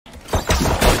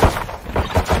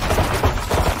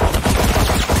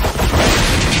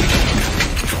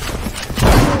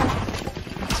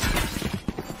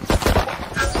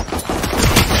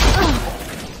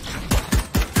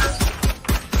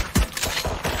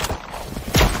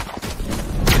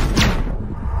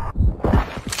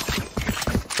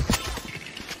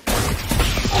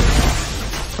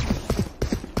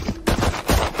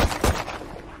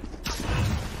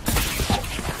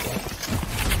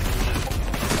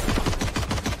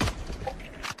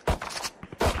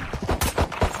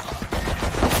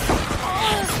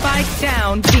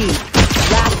down B.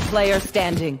 Last player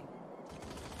standing.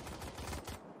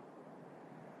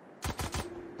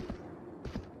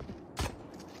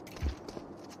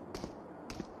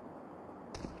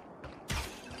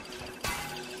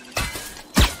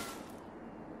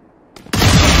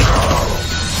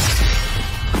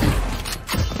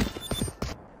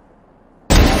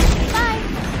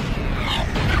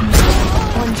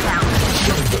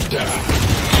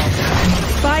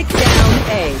 Spike down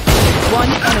A. One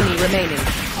enemy remaining.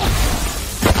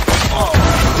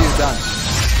 He's done.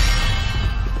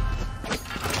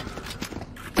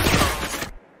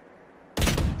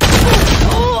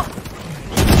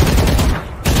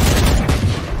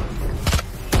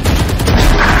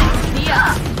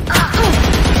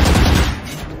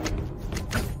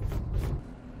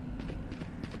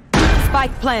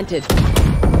 Spike planted.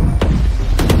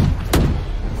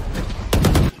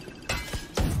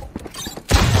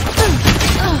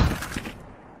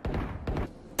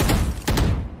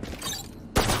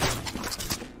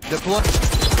 Deploy.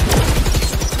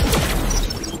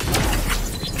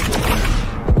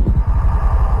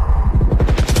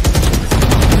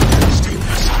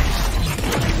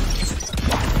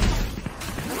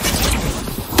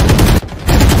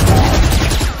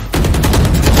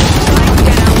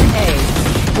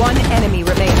 One enemy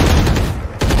remaining.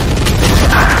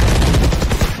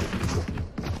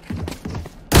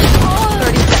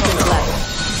 30 seconds left.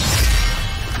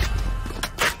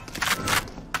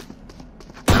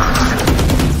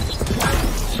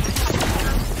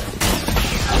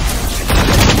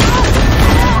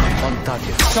 On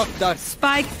target. Shot dart.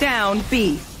 Spike down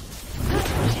B.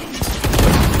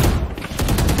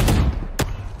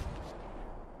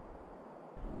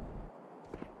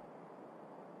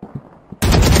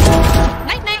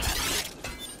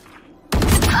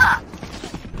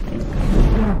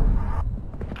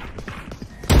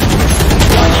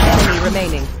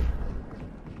 Remaining.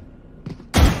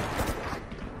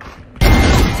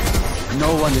 No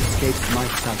one escapes my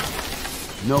sight.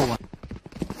 No one.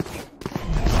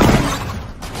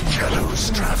 Shadows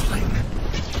traveling.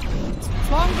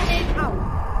 Bomb grenade out.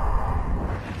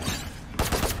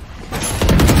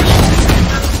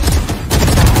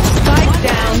 Spike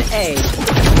down A.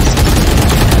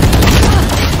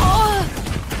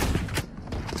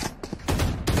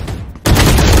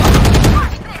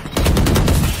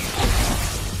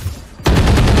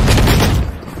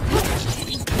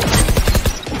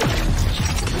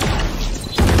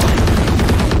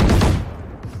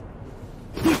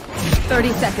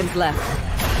 30 seconds left.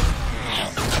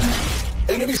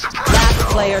 Last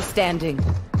player standing.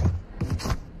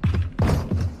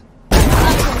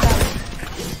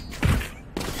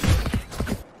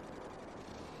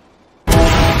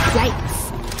 Yikes.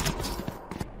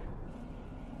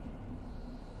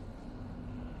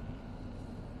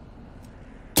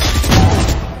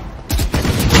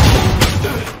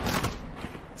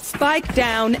 Spike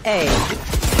down A.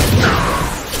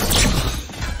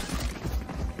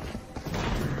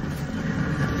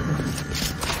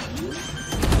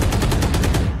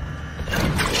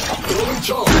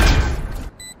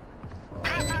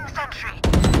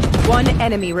 One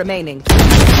enemy remaining.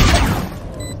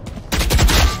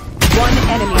 One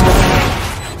enemy remaining.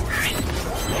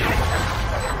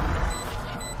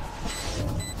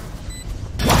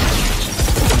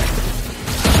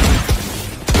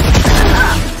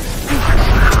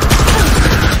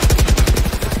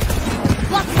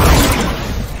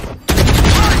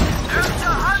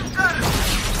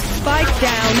 Spike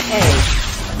down A.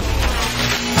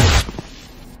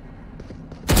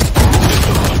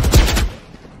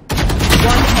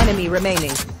 Enemy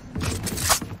remaining.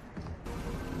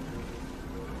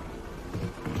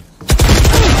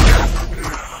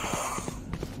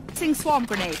 Swarm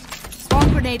grenade. Swarm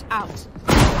grenade out.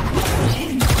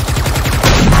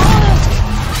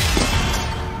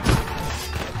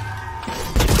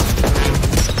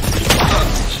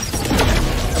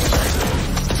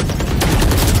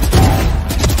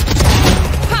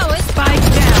 Power spike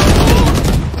down.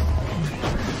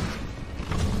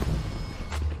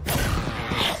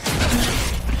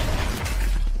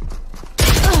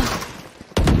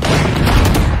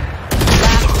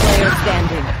 Last player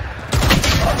standing.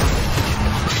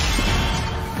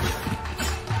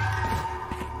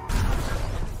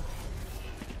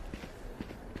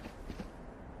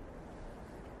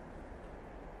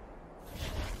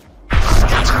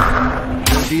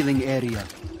 Revealing area.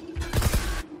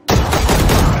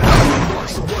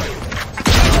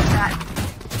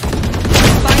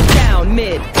 Spike down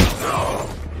mid.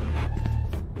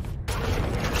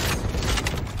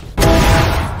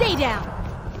 Stay down.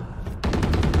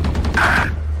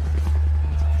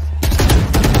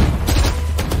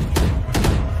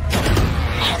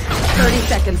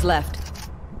 seconds left.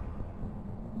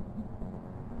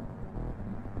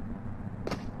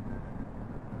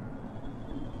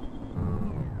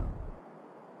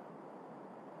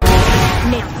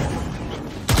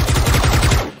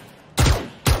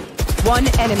 One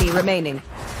enemy remaining.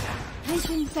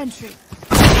 Placing sentry.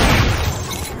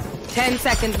 10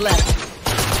 seconds left.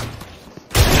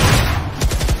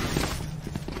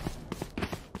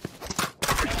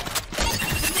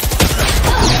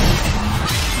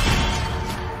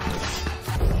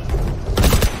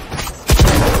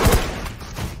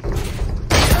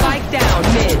 Spike down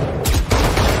mid.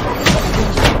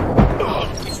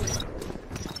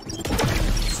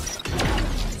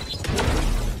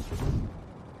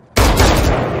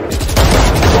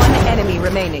 One enemy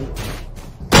remaining.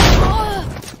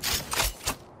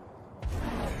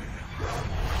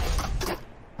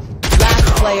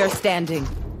 Player standing.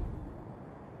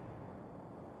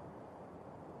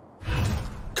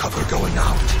 Cover going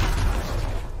out.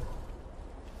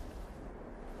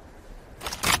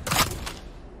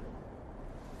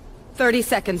 Thirty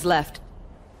seconds left.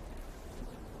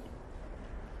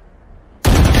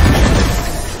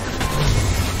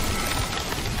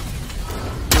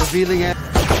 Revealing it.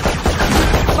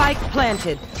 Spike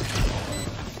planted.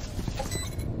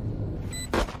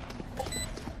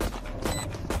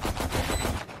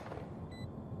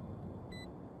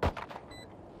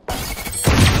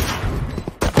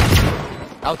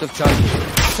 Out of charge.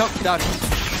 Shock dart.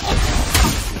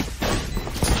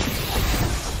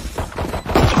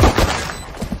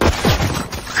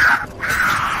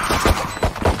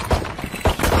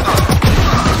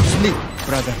 Sleep,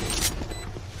 brother.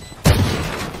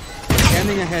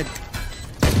 Scanning ahead.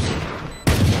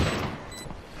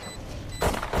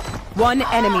 One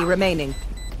enemy remaining.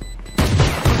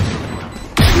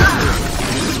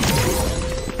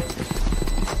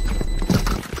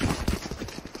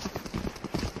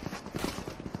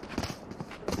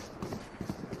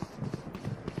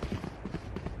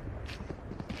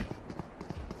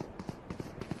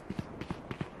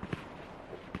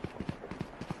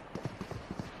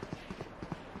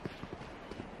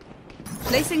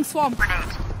 Placing swarm grenade.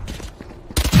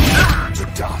 To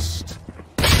dust.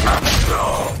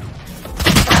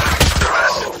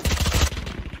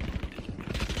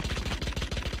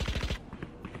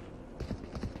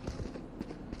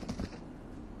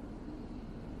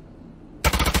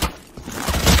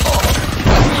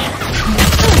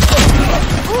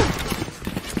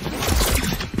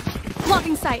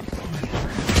 Blocking sight.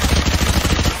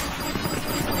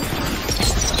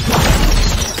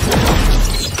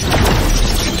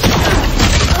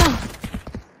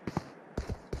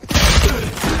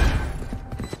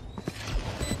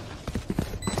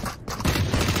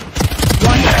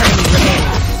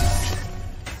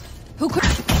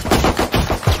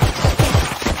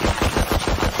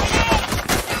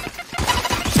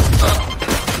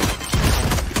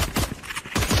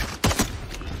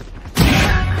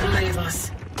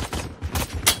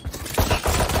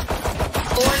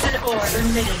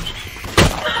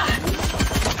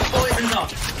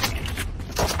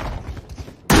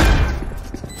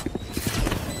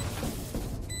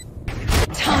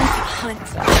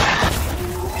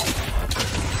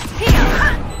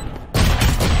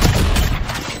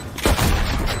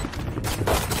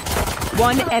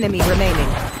 One enemy remaining.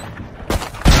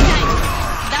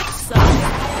 That sucks.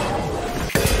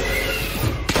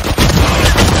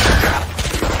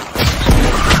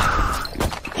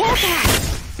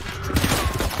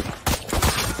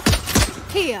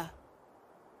 Here.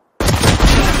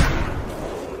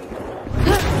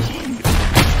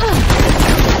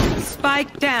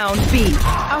 Spike down B.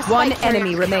 One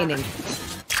enemy remaining.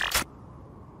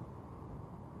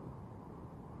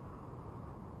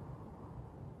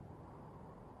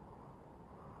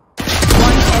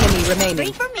 Remaining.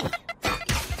 Wait for me.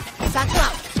 Satchel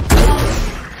out.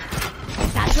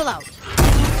 Satchel out.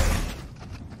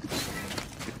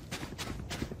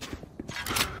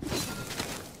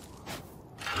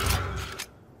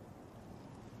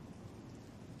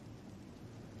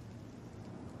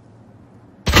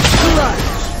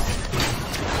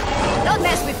 Don't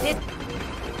mess with it.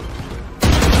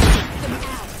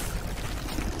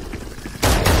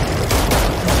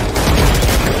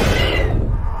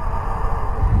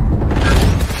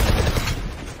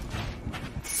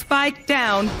 Spike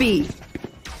down B.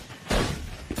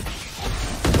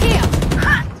 Here.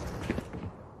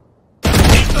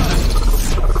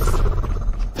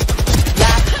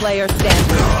 Last player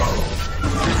standing.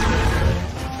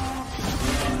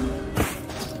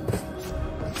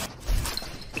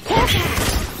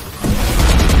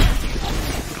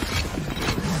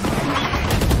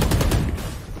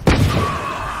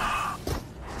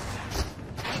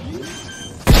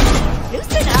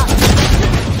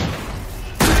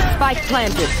 Spike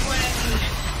planted.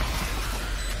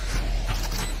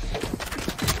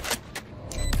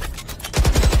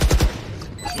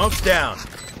 Smoke's down.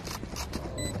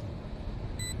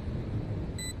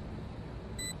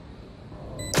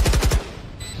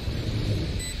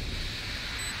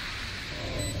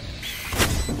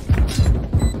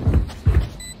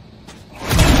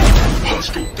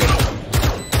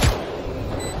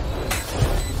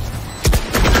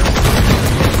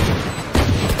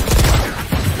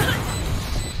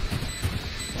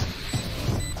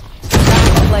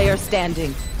 Player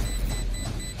standing.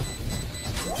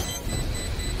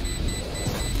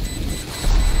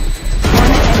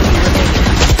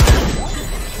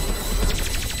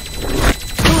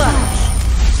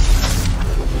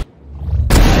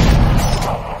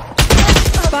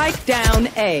 Spike down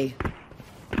A.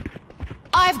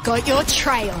 I've got your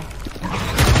trail.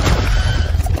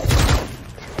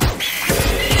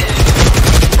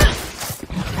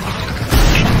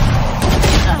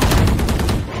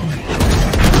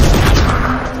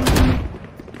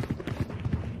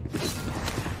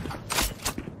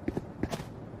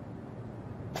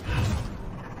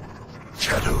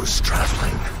 Shadows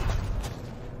traveling.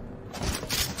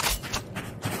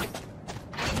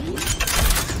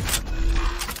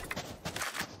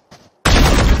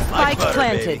 Spike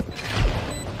planted. Baby.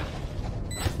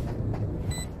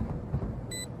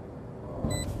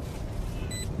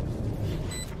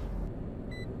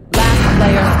 Last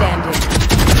player standing.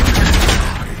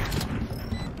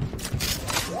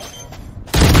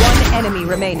 One enemy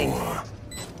remaining.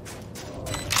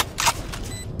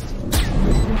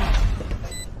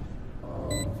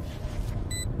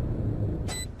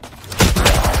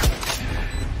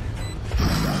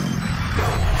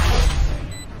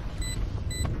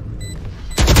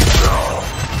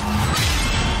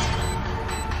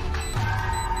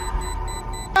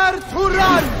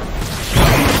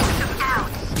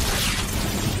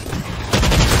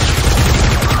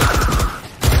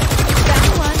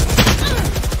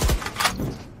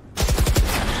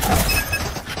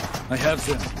 I have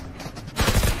them.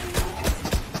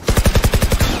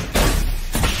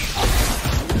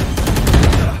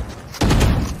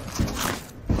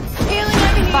 Healing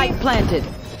over here. Spike planted.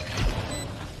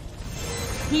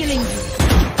 Healing you.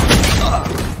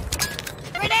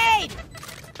 Grenade!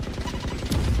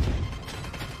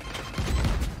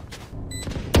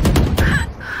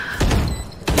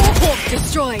 Hawk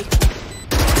destroyed.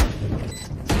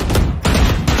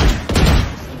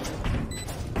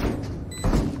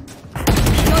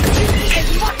 Your duty is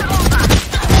not over.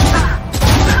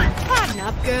 Harden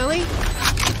up, girly.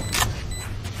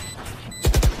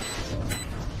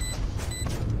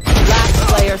 Last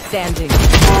player standing.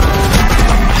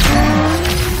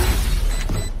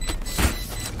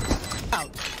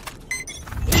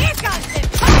 Here comes the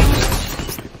punch!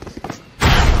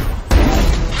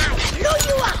 I blew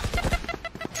you up!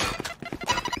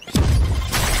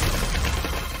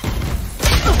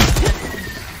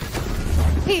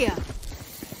 Here.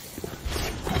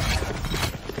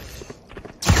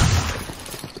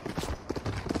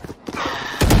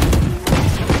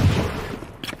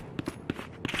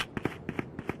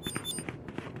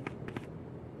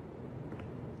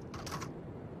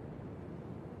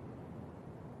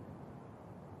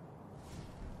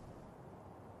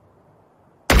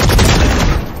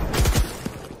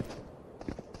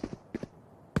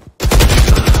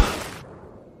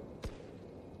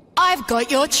 I've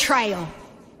got your trail.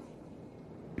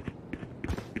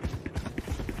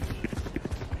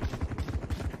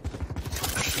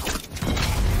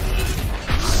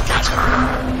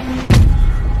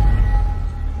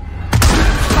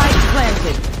 Spike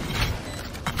planted.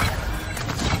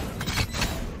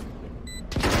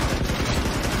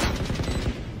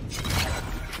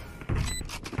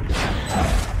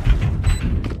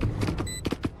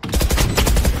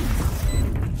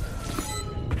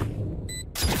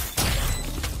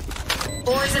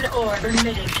 Poison orb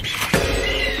emitting.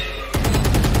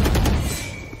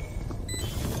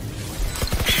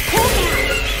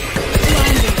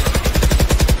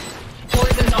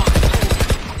 Poison on.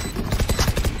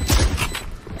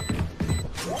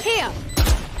 Here.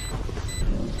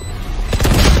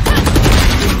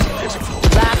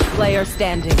 Last player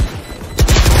standing.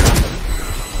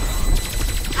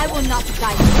 I will not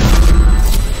die.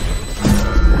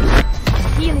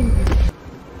 Healing you.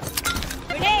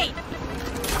 Grenade!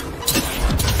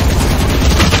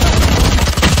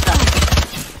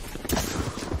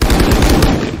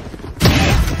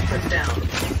 Put down.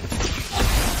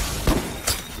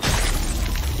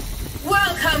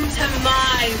 Welcome to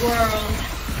my world.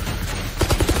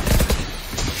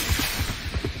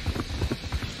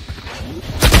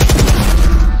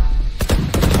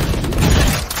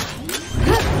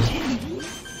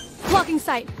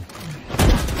 sight.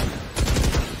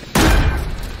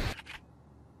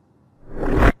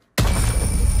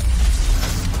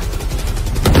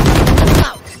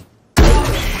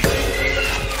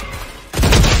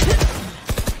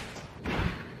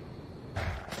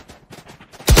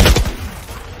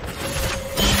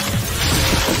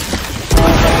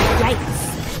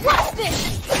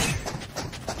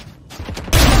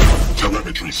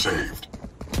 Telemetry saved.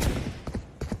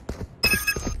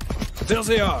 There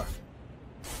they are.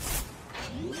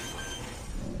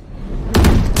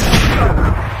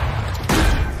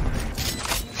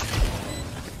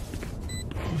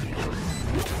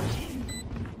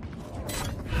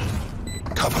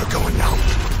 Cover going out.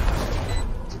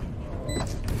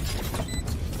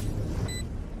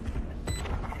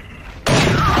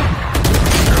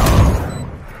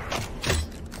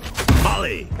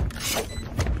 Molly.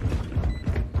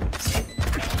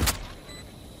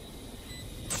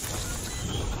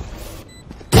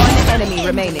 Enemy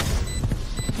remaining.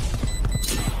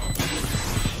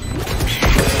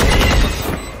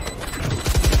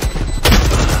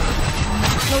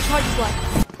 No charges left.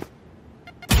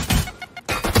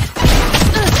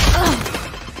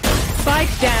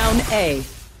 Spike down A.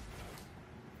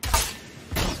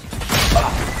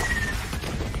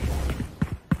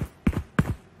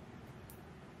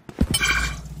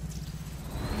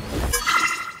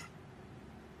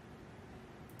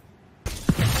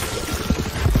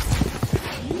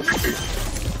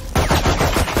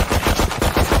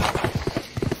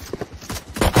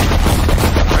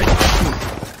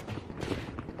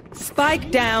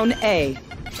 Spike down A.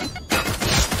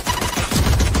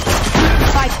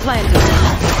 Spike planted.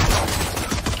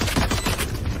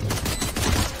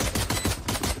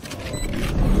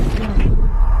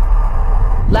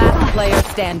 Last player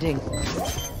standing.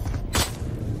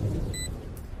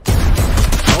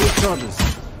 No charges.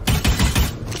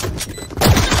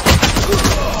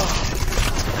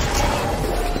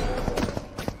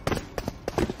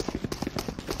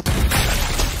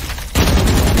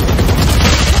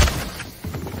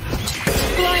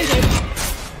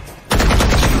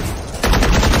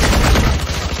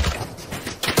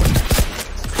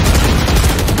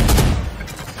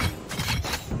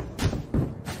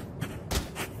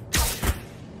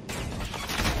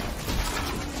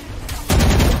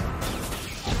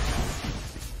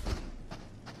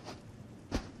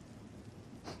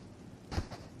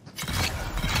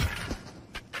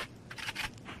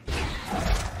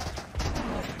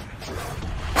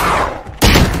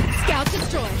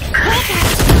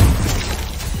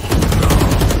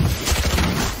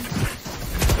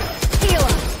 Heal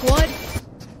up, squad.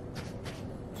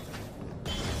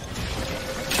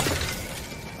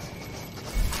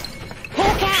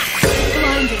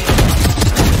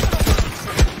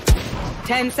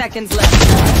 10 seconds left.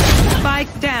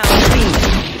 Spike down B.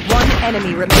 One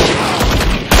enemy remaining.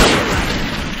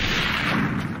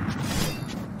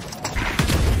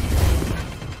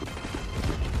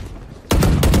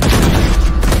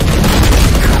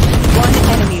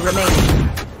 Remaining.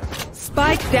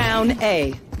 Spike down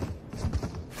A.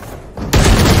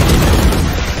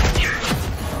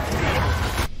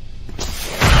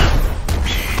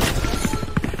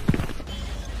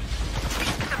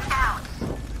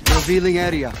 Revealing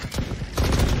area.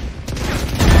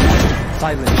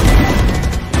 Silence.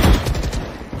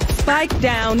 Spike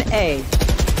down A.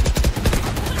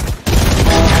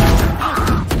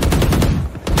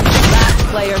 Last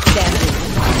player standing.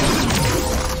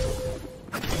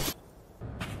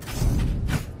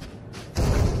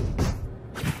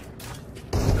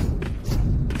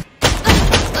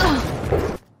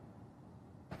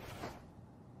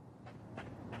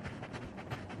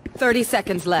 Thirty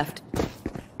seconds left.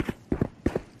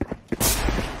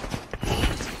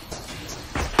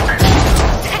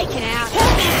 Taken out.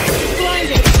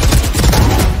 Blinded.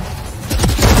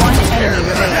 One enemy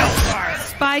remaining.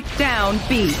 Spike down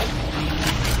B.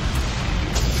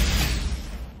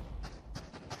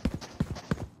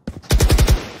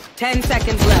 Ten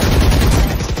seconds left.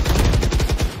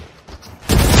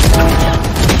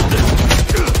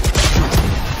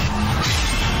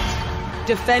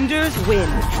 Defenders win.